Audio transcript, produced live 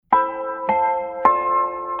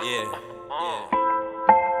Yeah,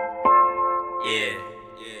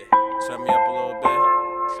 turn me up a little bit.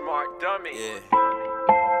 Smart dummy. Yeah.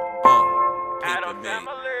 Paperm8.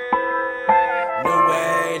 No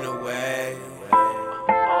way, no way.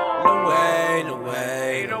 No way, no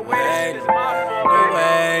way. No way, this shit is my fault. No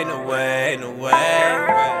way, no way, no way.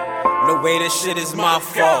 No way, this shit is my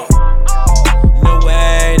fault. No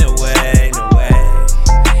way, no way, no way.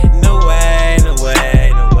 No way, no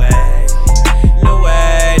way, no way. No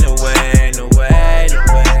way, no way, no way, no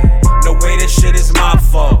way. No way, this shit is my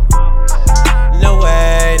fault. No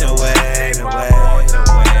way, no way, no way.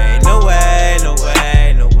 No way, no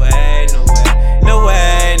way, no way, no way. No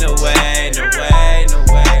way, no way, no way, no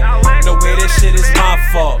way. No way, this shit is my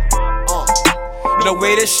fault. No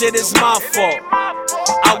way, this shit is my fault.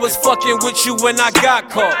 I was fucking with you when I got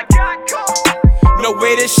caught. No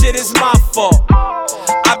way, this shit is my fault.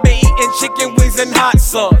 I've been eating chicken wings and hot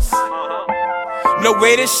sauce. No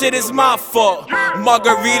way, this shit is my fault.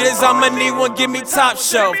 Margaritas, I'ma need one, give me top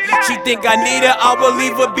shelf. She think I need her, I will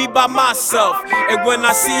leave her be by myself. And when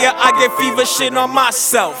I see her, I get fever shit on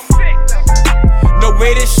myself. No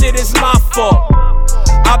way, this shit is my fault.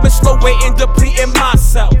 I've been slow waiting, depleting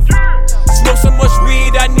myself. Smoke so much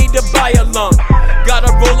weed, I need to buy a lung.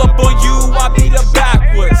 Gotta roll up on you, I beat her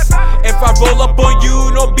backwards. If I roll up on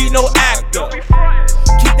you, don't be no actor.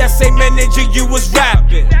 Keep that same energy you was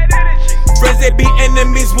rapping. Friends, they be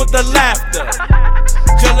enemies with the laughter.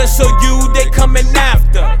 Jealous of you, they coming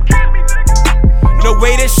after. No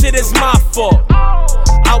way, this shit is my fault.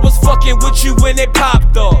 I was fucking with you when it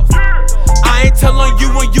popped off. I ain't telling you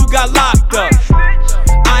when you got locked up.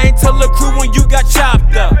 I ain't tell the crew when you got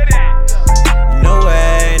chopped up. No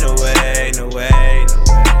way, no way, no way, no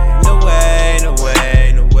way. No way, no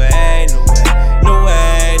way, no way, no way. No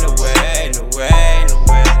way, no way, no way, no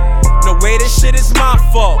way. No way, this shit is my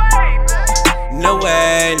fault. No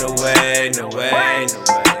way, no way, no way, no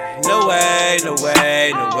way. No way, no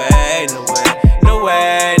way, no way, no way. No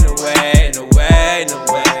way, no way, no way, no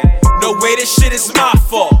way. No way, this shit is my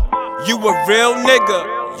fault. You a real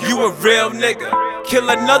nigga, you a real nigga. Kill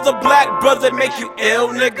another black brother, make you ill,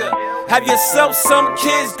 nigga. Have yourself some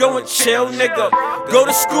kids, go and chill, nigga. Go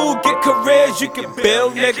to school, get careers you can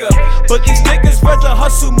build, nigga. But these niggas rather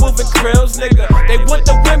hustle, moving krills, nigga. They want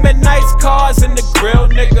the women, nice cars, and the grill,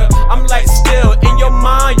 nigga. I'm like, still, in your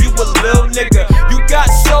mind, you a lil' nigga. You got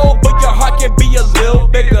soul, but your heart can be a little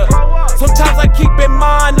bigger. Sometimes I keep in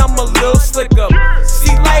mind, I'm a little slicker.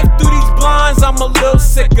 See life through these blinds, I'm a little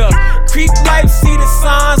sicker. Creep life, see the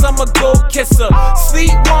signs, I'm a gold kisser.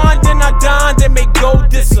 Sleep one, then I dine, then make go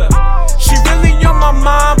disser. She really on my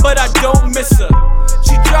mind, but I don't miss her.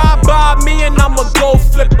 She drive by me and I'm a go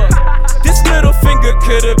flipper. This middle finger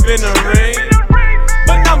could've been a ring,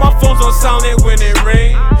 but now my phone's on silent when it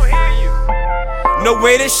rings. No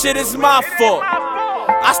way, this shit is my fault.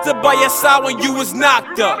 I stood by your side when you was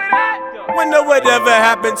knocked up. Wonder whatever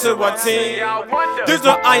happened to our team. There's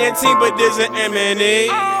no iron team, but there's an M&E.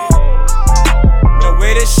 No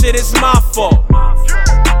way, this shit is my fault.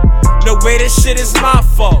 No way, this shit is my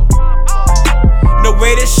fault. No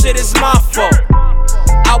way, this shit is my fault.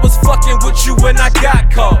 I was fucking with you when I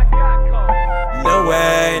got caught. No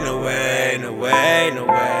way, no way, no way, no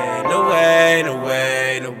way. No way, no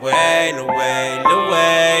way, no way, no way. No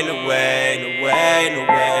way, no way, no way, no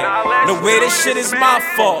way. No way, this shit is my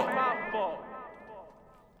fault.